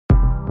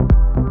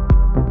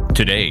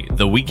Today,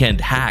 the weekend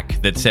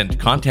hack that sent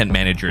content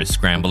managers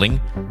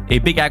scrambling, a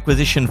big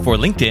acquisition for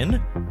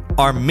LinkedIn,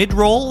 are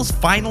mid-rolls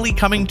finally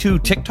coming to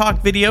TikTok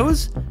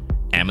videos,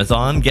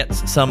 Amazon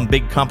gets some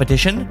big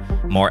competition,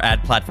 more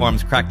ad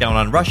platforms crack down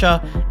on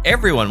Russia,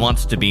 everyone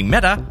wants to be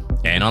Meta,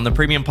 and on the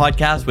premium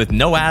podcast with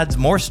no ads,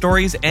 more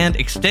stories, and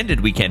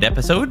extended weekend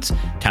episodes,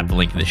 tap the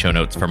link in the show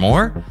notes for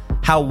more,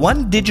 how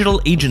one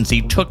digital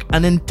agency took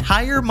an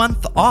entire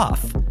month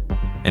off,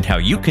 and how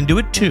you can do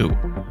it too.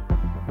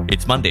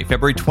 It's Monday,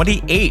 February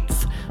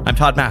 28th. I'm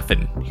Todd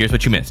Maffin. Here's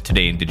what you missed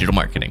today in digital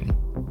marketing.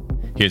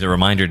 Here's a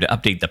reminder to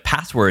update the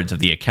passwords of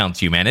the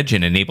accounts you manage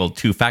and enable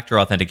two-factor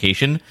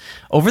authentication.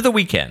 Over the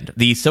weekend,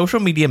 the social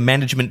media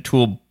management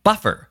tool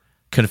Buffer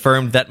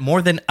confirmed that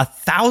more than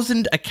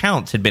 1,000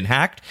 accounts had been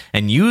hacked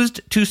and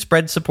used to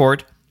spread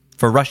support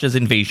for Russia's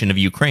invasion of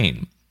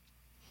Ukraine.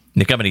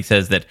 The company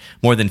says that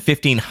more than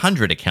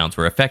 1,500 accounts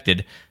were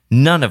affected,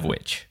 none of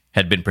which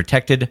had been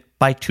protected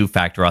by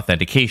two-factor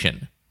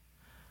authentication.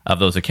 Of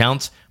those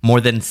accounts,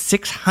 more than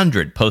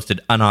 600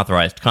 posted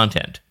unauthorized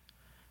content.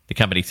 The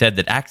company said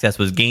that access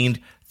was gained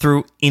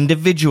through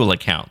individual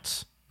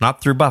accounts,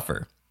 not through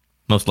Buffer,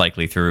 most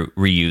likely through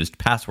reused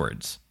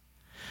passwords.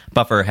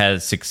 Buffer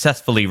has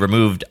successfully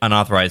removed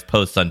unauthorized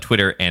posts on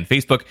Twitter and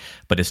Facebook,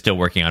 but is still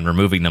working on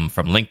removing them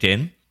from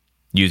LinkedIn.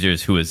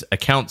 Users whose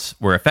accounts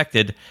were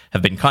affected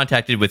have been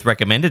contacted with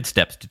recommended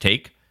steps to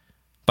take.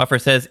 Buffer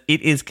says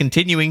it is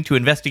continuing to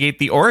investigate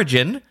the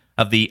origin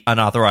of the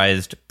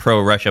unauthorized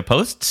pro-Russia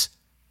posts.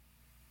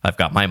 I've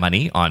got my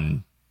money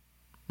on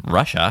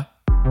Russia.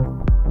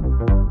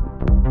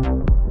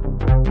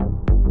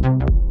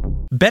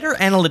 Better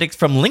analytics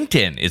from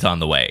LinkedIn is on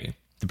the way.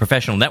 The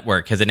professional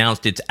network has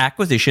announced its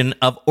acquisition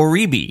of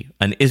Oribi,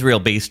 an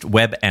Israel-based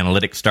web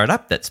analytics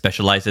startup that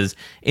specializes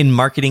in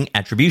marketing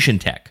attribution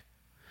tech.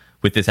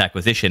 With this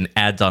acquisition,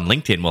 ads on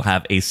LinkedIn will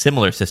have a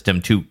similar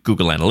system to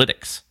Google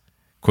Analytics.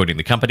 Quoting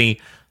the company,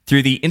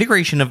 "Through the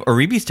integration of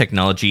Oribi's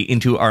technology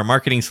into our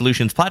marketing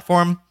solutions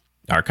platform,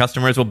 our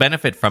customers will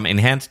benefit from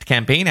enhanced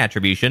campaign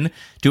attribution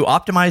to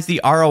optimize the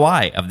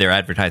ROI of their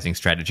advertising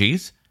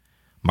strategies.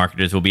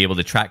 Marketers will be able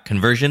to track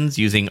conversions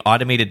using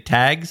automated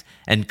tags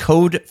and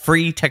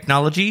code-free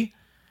technology,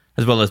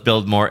 as well as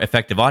build more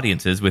effective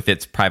audiences with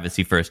its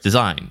privacy-first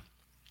design."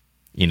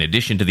 In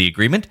addition to the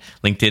agreement,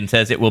 LinkedIn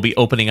says it will be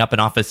opening up an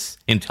office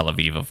in Tel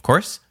Aviv, of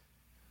course.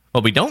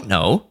 What we don't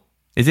know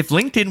is if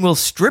LinkedIn will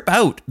strip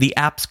out the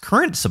app's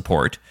current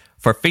support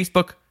for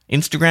Facebook,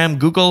 Instagram,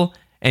 Google,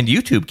 and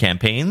YouTube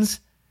campaigns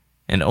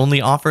and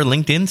only offer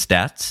LinkedIn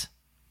stats.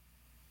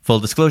 Full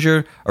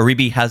disclosure,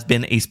 Oribi has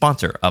been a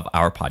sponsor of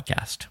our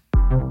podcast.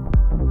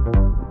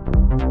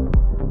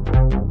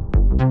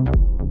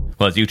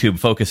 Well, as YouTube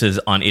focuses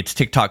on its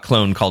TikTok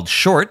clone called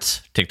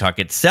Shorts, TikTok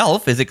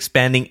itself is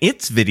expanding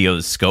its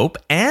video's scope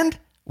and,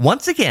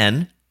 once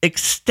again,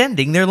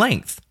 extending their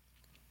length.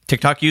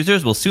 TikTok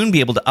users will soon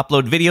be able to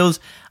upload videos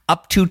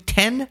up to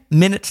 10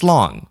 minutes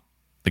long.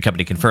 The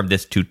company confirmed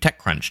this to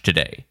TechCrunch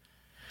today.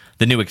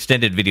 The new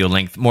extended video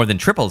length more than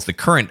triples the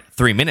current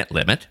 3-minute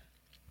limit.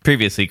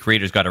 Previously,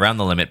 creators got around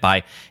the limit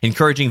by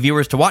encouraging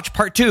viewers to watch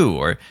part 2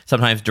 or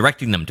sometimes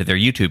directing them to their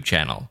YouTube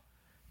channel.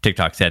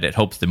 TikTok said it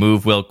hopes the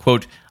move will,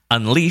 quote,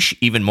 unleash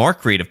even more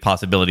creative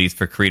possibilities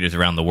for creators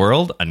around the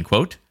world,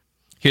 unquote.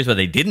 Here's what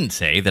they didn't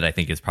say that I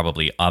think is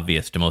probably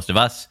obvious to most of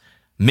us.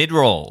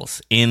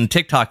 Mid-rolls in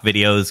TikTok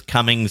videos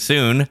coming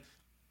soon.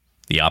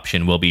 The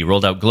option will be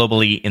rolled out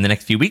globally in the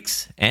next few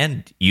weeks,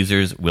 and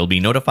users will be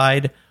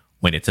notified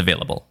when it's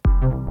available.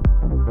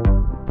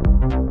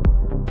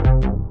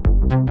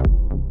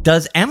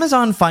 Does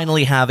Amazon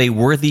finally have a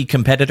worthy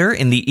competitor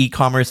in the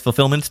e-commerce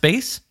fulfillment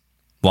space?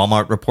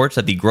 Walmart reports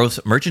that the gross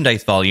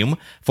merchandise volume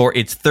for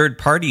its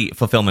third-party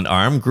fulfillment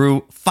arm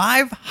grew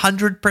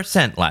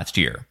 500% last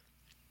year.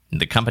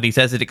 The company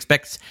says it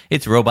expects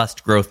its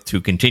robust growth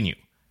to continue.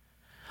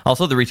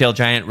 Also, the retail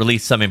giant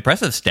released some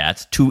impressive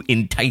stats to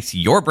entice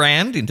your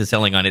brand into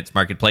selling on its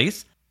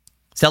marketplace.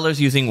 Sellers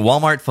using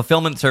Walmart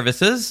Fulfillment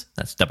Services,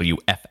 that's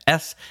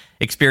WFS,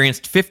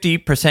 experienced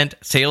 50%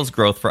 sales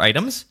growth for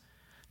items.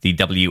 The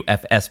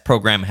WFS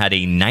program had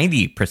a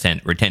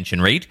 90% retention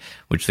rate,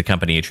 which the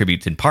company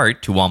attributes in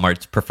part to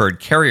Walmart's preferred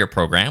carrier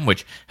program,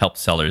 which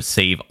helps sellers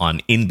save on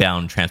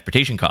inbound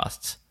transportation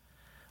costs.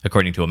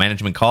 According to a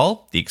management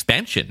call, the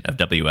expansion of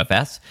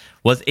WFS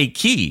was a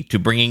key to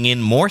bringing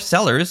in more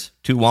sellers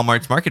to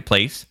Walmart's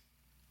marketplace.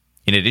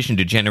 In addition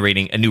to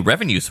generating a new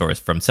revenue source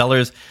from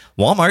sellers,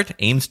 Walmart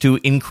aims to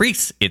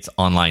increase its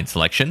online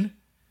selection.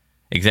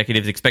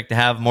 Executives expect to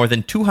have more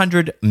than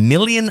 200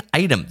 million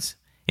items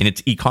in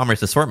its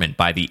e-commerce assortment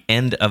by the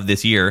end of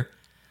this year.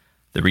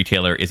 The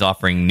retailer is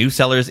offering new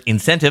sellers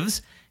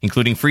incentives,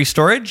 including free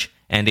storage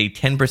and a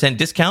 10%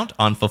 discount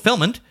on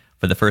fulfillment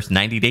for the first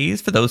 90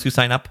 days for those who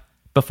sign up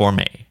before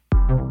May.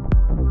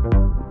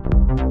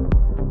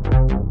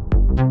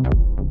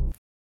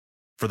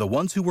 For the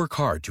ones who work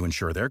hard to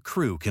ensure their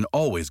crew can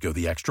always go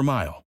the extra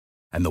mile,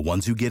 and the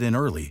ones who get in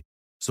early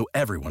so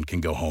everyone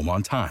can go home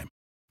on time,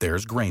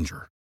 there's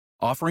Grainger,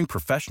 offering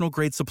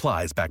professional-grade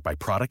supplies backed by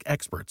product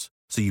experts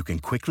so you can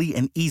quickly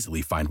and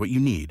easily find what you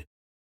need.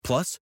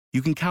 Plus,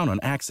 you can count on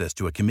access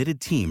to a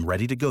committed team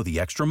ready to go the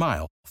extra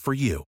mile for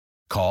you.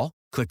 Call,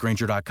 click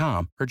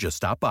Grainger.com, or just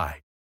stop by.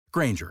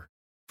 Grainger,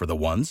 for the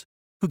ones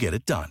who get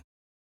it done.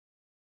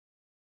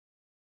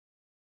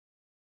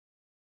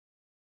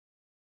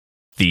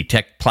 The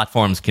tech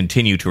platforms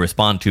continue to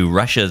respond to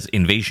Russia's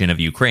invasion of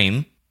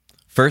Ukraine.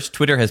 First,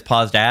 Twitter has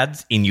paused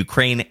ads in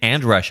Ukraine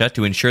and Russia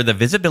to ensure the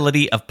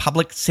visibility of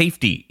public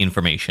safety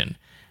information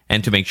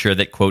and to make sure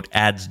that, quote,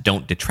 ads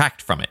don't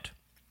detract from it.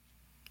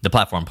 The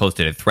platform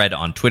posted a thread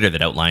on Twitter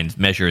that outlines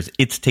measures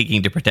it's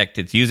taking to protect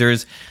its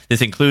users.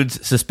 This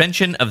includes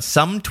suspension of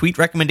some tweet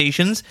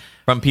recommendations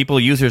from people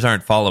users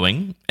aren't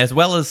following, as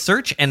well as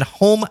search and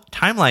home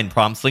timeline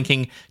prompts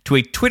linking to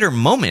a Twitter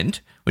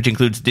moment, which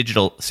includes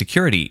digital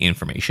security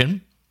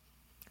information,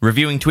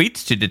 reviewing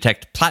tweets to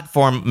detect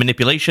platform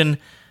manipulation,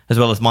 as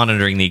well as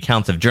monitoring the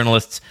accounts of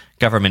journalists,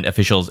 government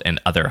officials, and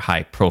other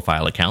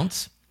high-profile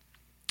accounts.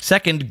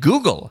 Second,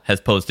 Google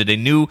has posted a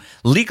new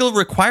legal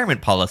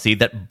requirement policy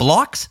that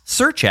blocks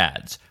search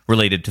ads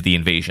related to the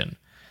invasion.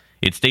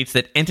 It states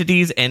that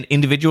entities and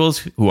individuals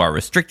who are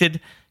restricted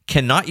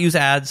cannot use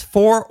ads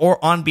for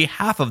or on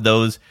behalf of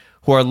those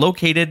who are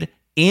located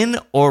in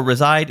or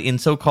reside in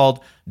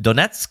so-called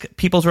Donetsk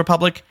People's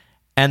Republic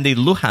and the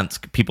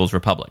Luhansk People's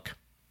Republic.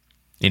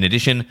 In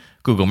addition,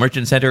 Google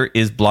Merchant Center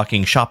is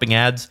blocking shopping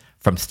ads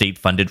from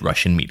state-funded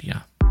Russian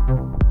media.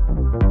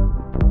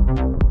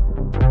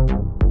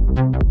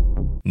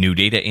 New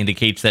data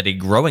indicates that a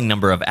growing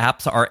number of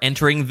apps are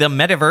entering the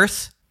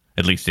metaverse,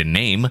 at least in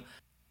name.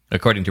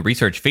 According to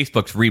research,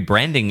 Facebook's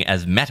rebranding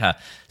as Meta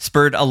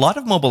spurred a lot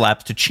of mobile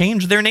apps to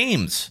change their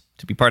names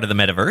to be part of the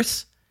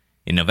metaverse.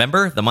 In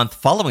November, the month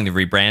following the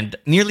rebrand,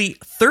 nearly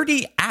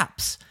 30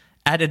 apps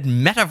added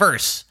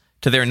metaverse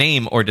to their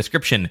name or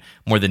description,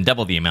 more than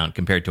double the amount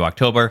compared to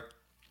October.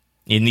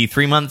 In the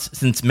 3 months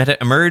since Meta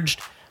emerged,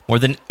 more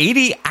than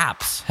 80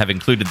 apps have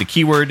included the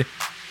keyword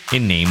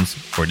in names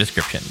or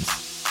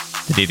descriptions.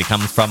 The data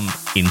comes from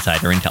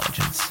Insider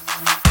Intelligence.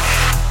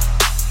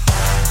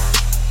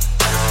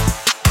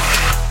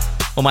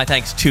 Well, my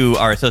thanks to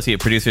our associate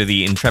producer,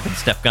 the intrepid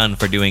Steph Gunn,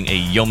 for doing a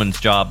yeoman's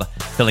job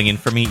filling in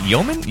for me.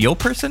 Yeoman?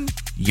 Yo-person?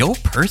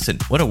 Yo-person.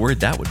 What a word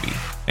that would be.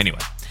 Anyway,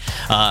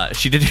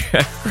 she did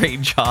a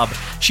great job.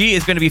 She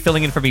is going to be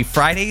filling in for me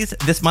Fridays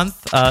this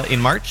month in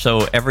March.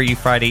 So every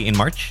Friday in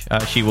March,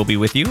 she will be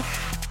with you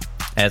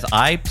as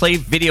I play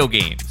video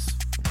games.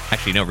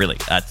 Actually, no, really.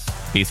 That's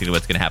basically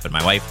what's going to happen.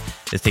 My wife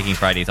is taking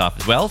Fridays off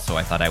as well, so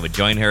I thought I would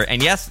join her.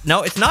 And yes,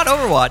 no, it's not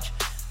Overwatch,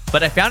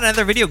 but I found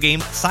another video game,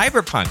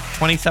 Cyberpunk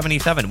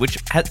 2077, which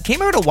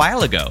came out a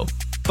while ago.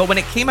 But when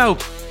it came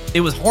out,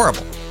 it was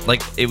horrible.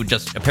 Like, it would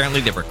just,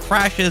 apparently there were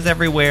crashes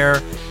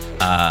everywhere.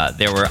 I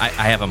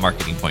have a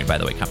marketing point, by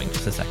the way, coming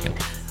just a second.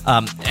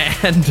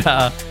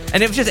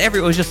 And it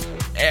was just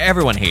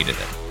everyone hated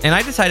it. And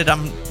I decided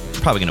I'm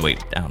probably going to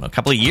wait, I don't know, a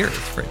couple of years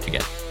for it to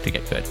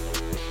get good.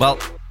 Well,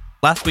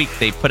 last week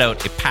they put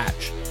out a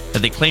patch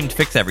that they claimed to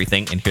fix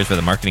everything, and here's where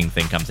the marketing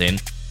thing comes in.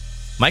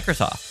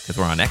 Microsoft, because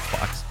we're on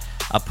Xbox,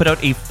 put out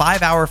a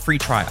 5-hour free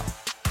trial.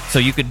 So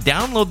you could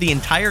download the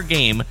entire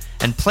game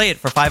and play it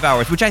for 5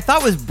 hours, which I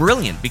thought was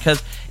brilliant,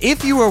 because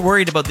if you were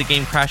worried about the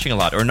game crashing a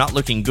lot or not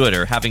looking good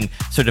or having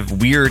sort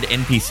of weird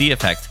NPC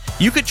effects,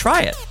 you could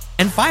try it.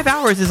 And 5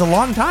 hours is a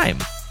long time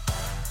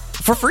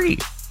for free.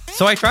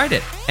 So I tried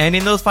it. And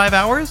in those 5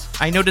 hours,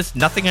 I noticed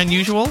nothing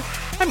unusual.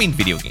 I mean,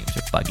 video games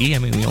are buggy. I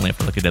mean, we only have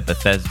to look at a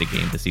Bethesda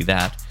game to see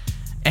that.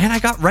 And I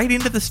got right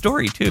into the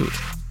story, too.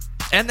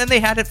 And then they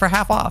had it for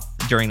half off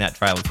during that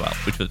trial as well,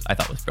 which I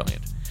thought was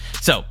brilliant.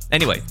 So,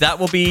 anyway, that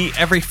will be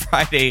every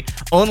Friday,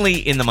 only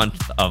in the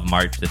month of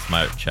March, this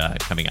March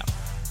coming up.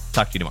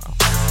 Talk to you tomorrow.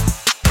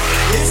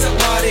 It's a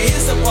party,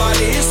 it's a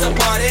party, it's a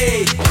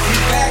party. We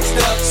backed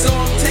up, so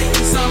I'm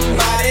taking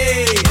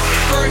somebody.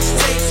 First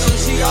take, so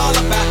she all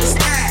about the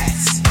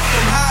stats.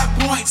 From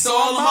High Point, so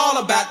I'm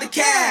all about the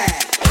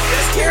cat.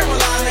 That's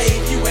Carolina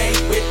if you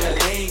ain't with the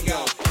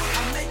lingo.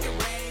 I make it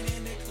rain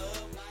in the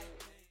club like...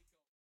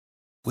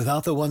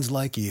 Without the ones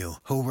like you,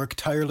 who work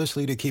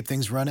tirelessly to keep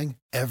things running,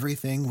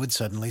 everything would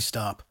suddenly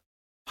stop.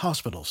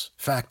 Hospitals,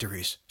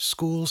 factories,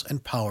 schools,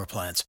 and power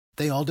plants,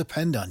 they all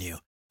depend on you.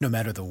 No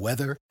matter the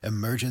weather,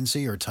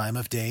 emergency, or time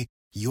of day,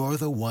 you're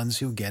the ones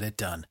who get it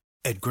done.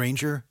 At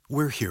Grainger,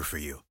 we're here for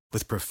you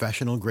with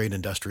professional-grade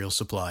industrial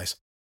supplies.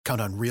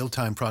 Count on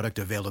real-time product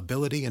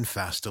availability and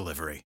fast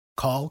delivery.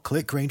 Call,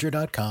 click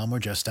Grainger.com, or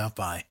just stop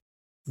by.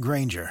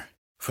 Grainger,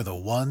 for the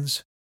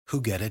ones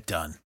who get it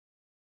done.